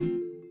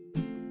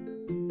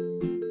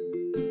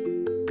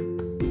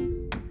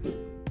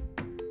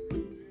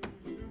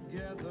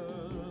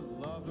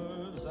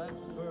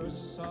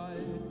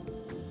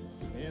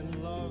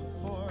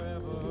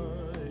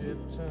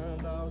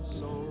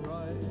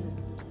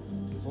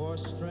for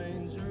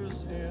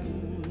strangers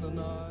in the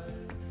night.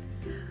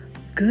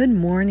 Good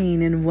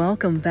morning and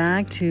welcome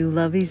back to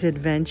Lovey's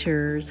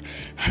Adventures.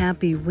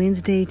 Happy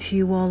Wednesday to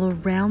you all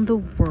around the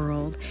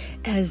world,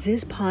 as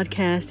this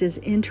podcast is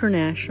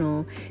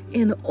international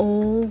in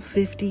all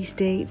 50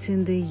 states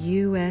in the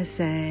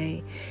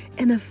USA.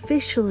 And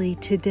officially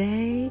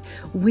today,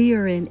 we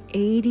are in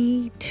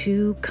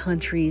 82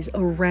 countries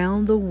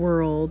around the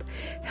world,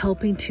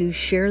 helping to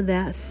share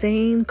that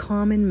same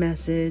common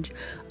message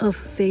of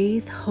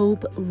faith,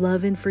 hope,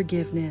 love, and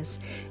forgiveness,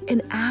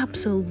 and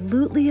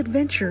absolutely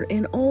adventure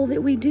in all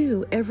that we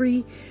do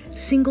every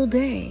single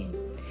day.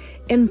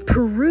 And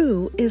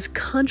Peru is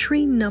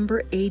country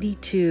number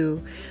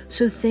 82.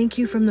 So thank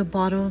you from the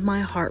bottom of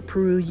my heart,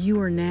 Peru.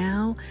 You are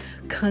now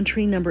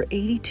country number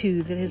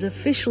 82 that has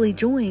officially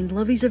joined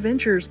Lovey's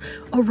Adventures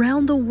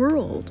around the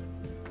world.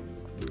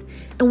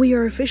 And we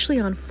are officially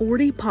on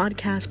 40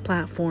 podcast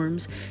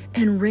platforms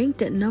and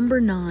ranked at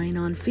number 9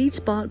 on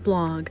FeedSpot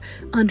blog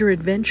under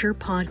Adventure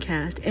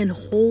Podcast and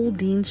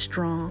holding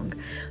strong.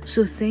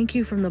 So thank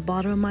you from the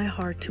bottom of my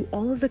heart to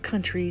all of the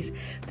countries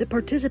that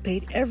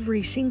participate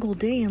every single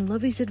day in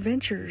Lovey's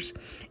Adventures.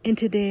 And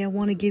today I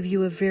want to give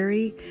you a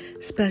very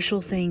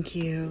special thank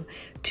you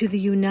to the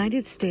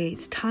United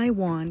States,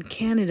 Taiwan,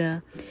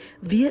 Canada,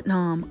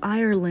 Vietnam,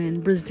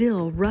 Ireland,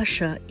 Brazil,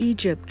 Russia,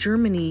 Egypt,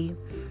 Germany,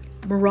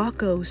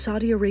 Morocco,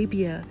 Saudi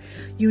Arabia,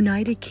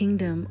 United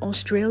Kingdom,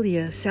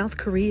 Australia, South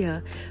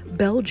Korea,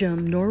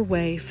 Belgium,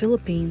 Norway,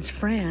 Philippines,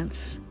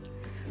 France,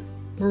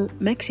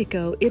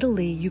 Mexico,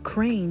 Italy,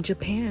 Ukraine,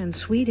 Japan,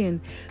 Sweden,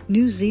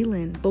 New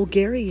Zealand,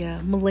 Bulgaria,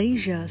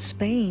 Malaysia,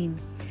 Spain,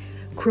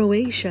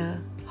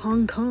 Croatia,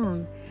 Hong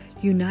Kong,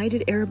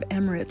 United Arab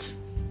Emirates,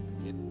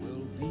 It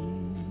will be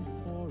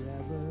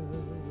forever.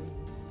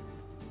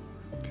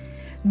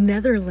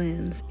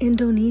 Netherlands,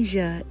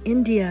 Indonesia,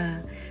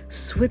 India,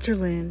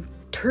 Switzerland,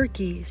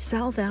 Turkey,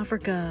 South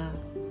Africa,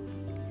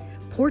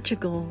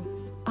 Portugal,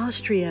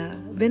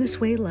 Austria,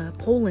 Venezuela,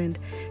 Poland,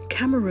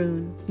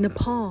 Cameroon,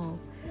 Nepal,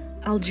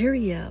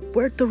 Algeria,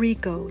 Puerto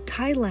Rico,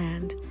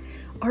 Thailand,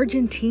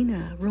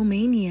 Argentina,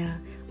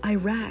 Romania,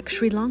 Iraq,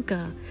 Sri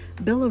Lanka,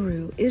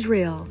 Belarus,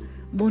 Israel,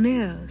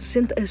 Bonaire,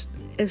 Saint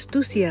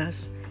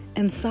Eustatius,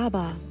 and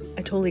Sabah.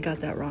 I totally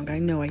got that wrong. I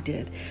know I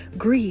did.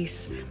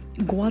 Greece,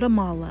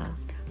 Guatemala,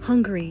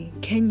 Hungary,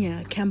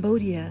 Kenya,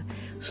 Cambodia,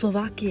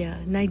 Slovakia,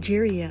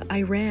 Nigeria,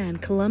 Iran,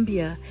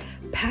 Colombia,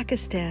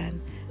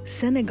 Pakistan,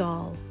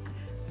 Senegal,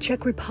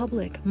 Czech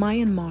Republic,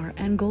 Myanmar,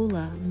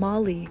 Angola,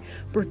 Mali,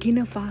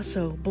 Burkina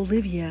Faso,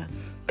 Bolivia,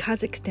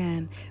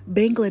 Kazakhstan,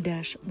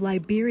 Bangladesh,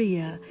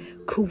 Liberia,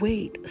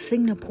 Kuwait,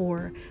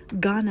 Singapore,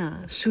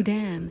 Ghana,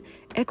 Sudan,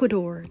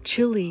 Ecuador,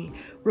 Chile,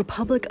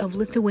 Republic of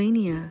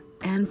Lithuania,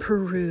 and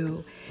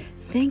Peru.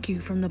 Thank you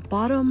from the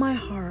bottom of my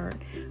heart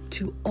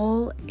to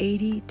all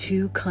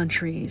 82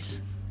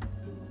 countries.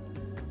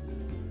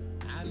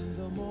 And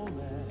the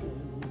moment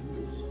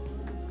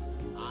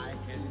I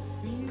can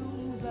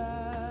feel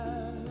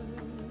that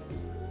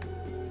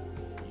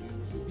you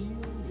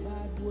feel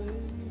that way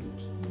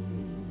too.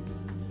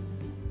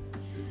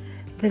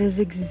 That is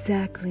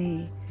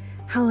exactly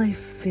how I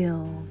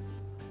feel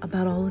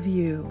about all of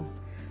you.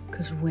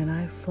 'Cause when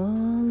I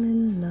fall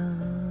in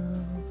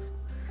love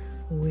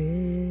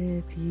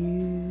with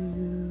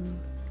you.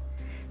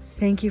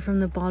 Thank you from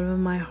the bottom of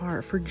my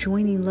heart for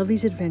joining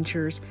Lovey's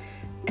Adventures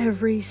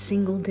every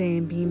single day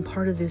and being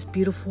part of this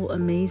beautiful,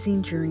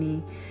 amazing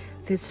journey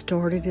that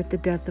started at the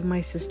death of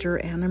my sister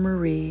Anna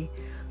Marie,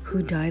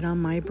 who died on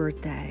my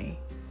birthday.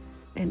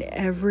 And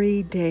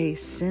every day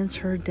since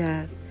her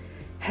death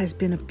has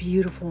been a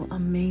beautiful,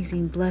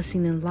 amazing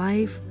blessing in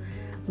life,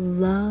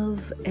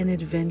 love, and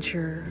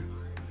adventure.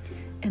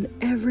 And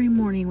every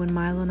morning when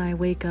Milo and I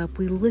wake up,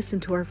 we listen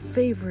to our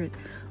favorite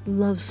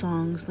love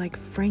songs like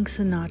Frank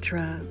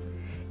Sinatra.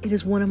 It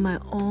is one of my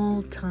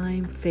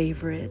all-time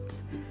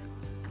favorites.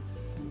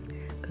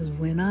 'Cause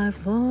when I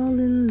fall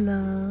in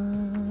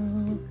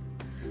love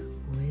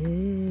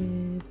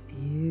with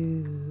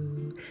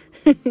you.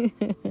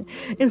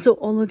 And so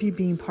all of you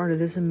being part of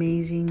this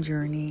amazing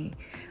journey,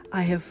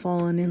 I have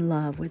fallen in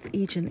love with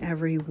each and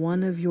every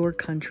one of your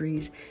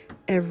countries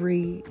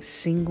every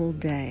single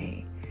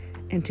day.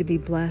 And to be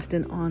blessed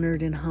and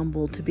honored and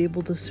humbled to be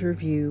able to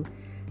serve you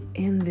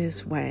in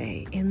this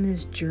way, in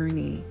this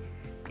journey,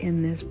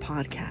 in this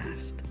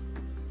podcast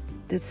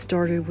that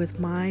started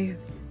with my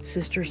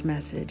sister's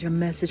message, a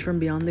message from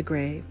beyond the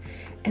grave,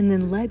 and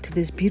then led to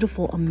this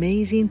beautiful,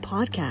 amazing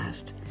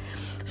podcast.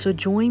 So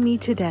join me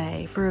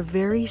today for a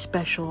very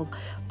special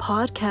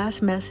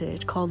podcast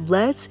message called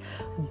Let's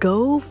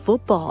Go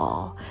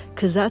Football.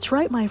 Because that's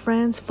right, my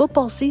friends,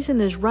 football season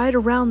is right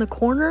around the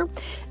corner,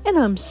 and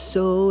I'm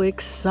so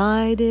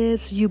excited.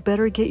 So you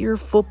better get your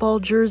football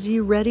jersey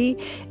ready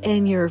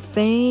and your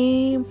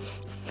favorite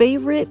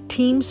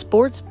team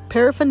sports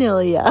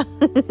paraphernalia.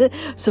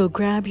 So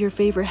grab your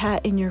favorite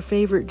hat and your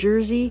favorite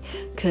jersey,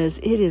 because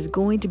it is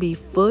going to be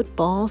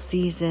football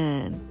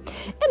season.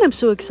 And I'm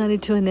so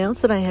excited to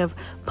announce that I have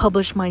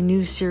published my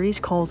new series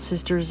called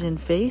Sisters in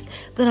Faith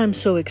that I'm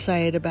so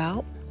excited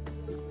about.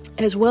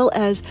 as well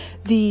as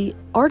the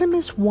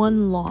Artemis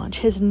 1 launch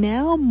has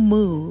now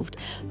moved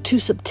to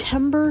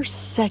September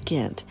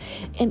 2nd.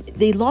 And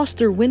they lost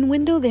their win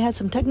window. They had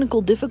some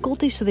technical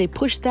difficulties, so they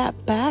pushed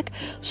that back.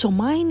 So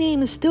my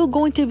name is still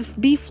going to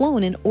be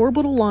flown in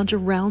orbital launch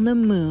around the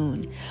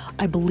moon,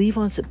 I believe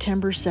on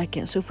September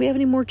 2nd. So if we have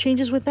any more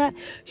changes with that,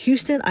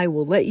 Houston, I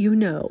will let you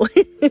know.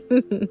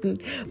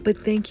 But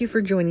thank you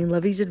for joining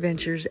Lovey's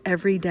Adventures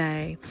every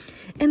day.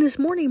 And this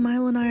morning,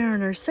 Milo and I are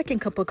on our second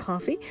cup of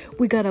coffee.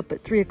 We got up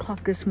at 3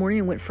 o'clock this morning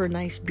and went for a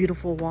nice,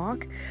 beautiful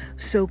walk.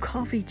 So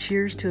coffee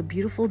cheers to a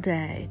beautiful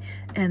day.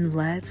 And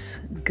let's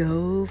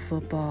go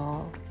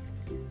football.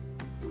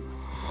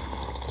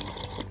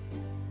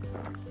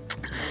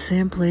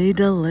 Simply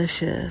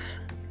delicious.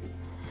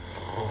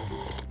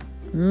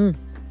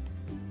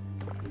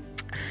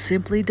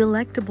 Simply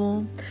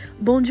delectable.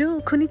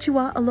 Bonjour,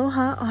 konnichiwa,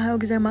 aloha, ohayou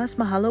gozaimasu,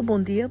 mahalo,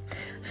 bon dia,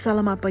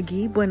 salamat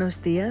pagi, buenos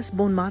dias,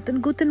 bon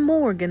matin, guten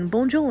morgen,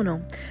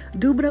 buongiorno,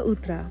 dubra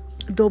utra,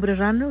 dobre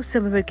rano,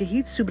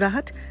 sababerkahit,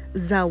 subrahat,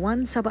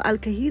 zawan, saba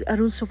alkahir,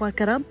 arun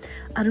sopakarab,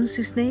 arun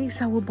susne,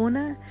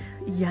 sawabona,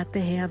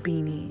 yatehea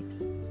bini.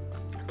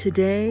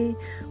 Today,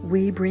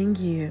 we bring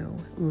you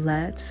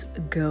Let's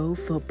Go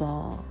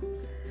Football.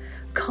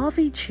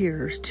 Coffee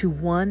cheers to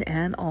one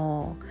and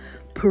all.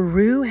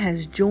 Peru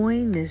has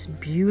joined this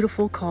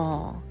beautiful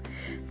call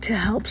to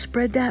help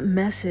spread that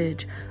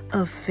message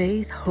of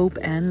faith, hope,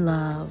 and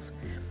love.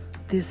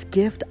 This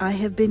gift I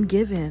have been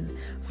given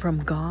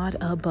from God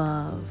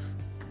above.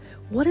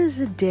 What is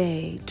a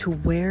day to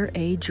wear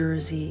a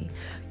jersey?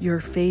 Your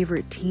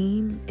favorite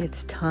team?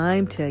 It's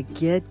time to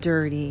get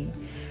dirty.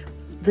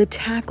 The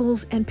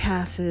tackles and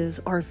passes,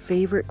 our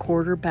favorite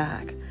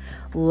quarterback.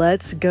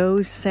 Let's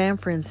go San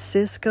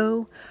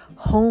Francisco.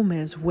 Home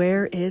is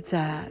where it's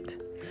at.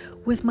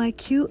 With my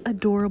cute,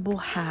 adorable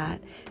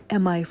hat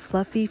and my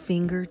fluffy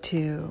finger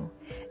too.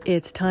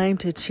 It's time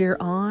to cheer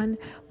on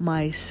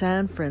my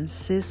San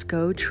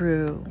Francisco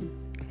True.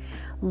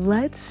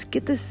 Let's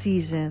get the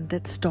season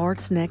that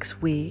starts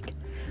next week.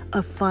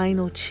 A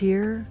final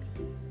cheer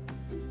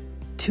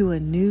to a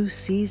new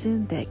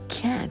season that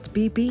can't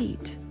be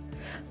beat.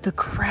 The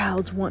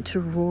crowds want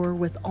to roar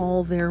with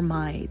all their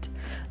might.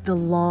 The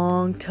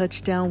long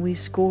touchdown we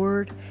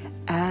scored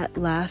at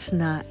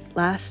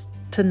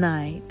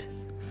tonight.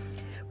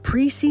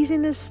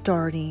 Preseason is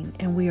starting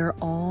and we are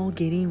all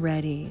getting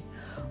ready.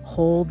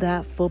 Hold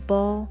that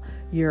football,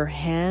 your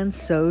hand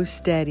so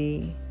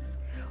steady.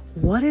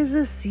 What is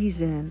a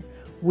season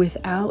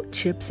without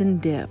chips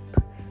and dip,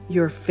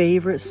 your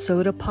favorite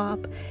soda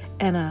pop,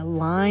 and a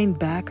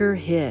linebacker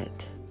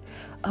hit?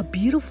 A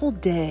beautiful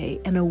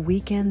day and a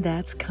weekend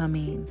that's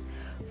coming.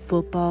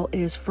 Football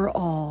is for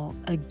all,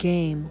 a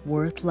game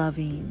worth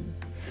loving.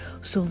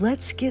 So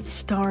let's get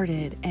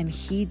started and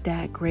heed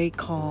that great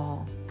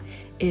call.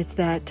 It's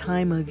that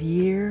time of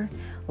year.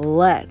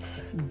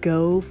 Let's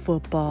go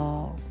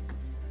football.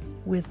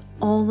 With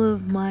all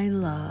of my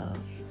love,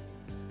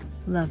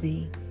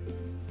 Lovey.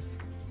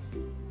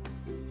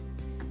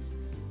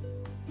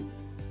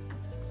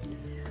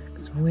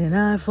 When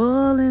I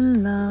fall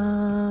in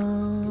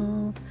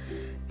love,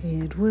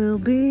 it will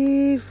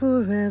be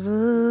forever.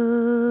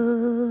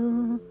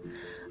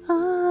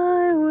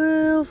 I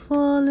will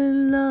fall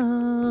in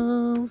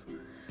love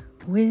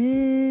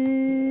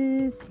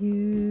with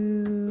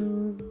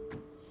you.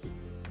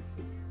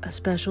 A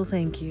special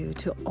thank you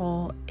to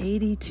all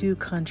 82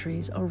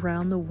 countries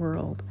around the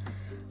world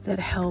that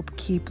help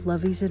keep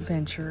Lovey's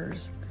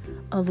Adventures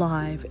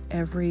alive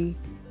every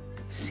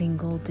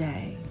single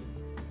day.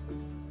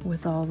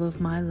 With all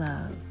of my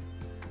love,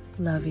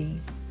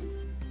 Lovey.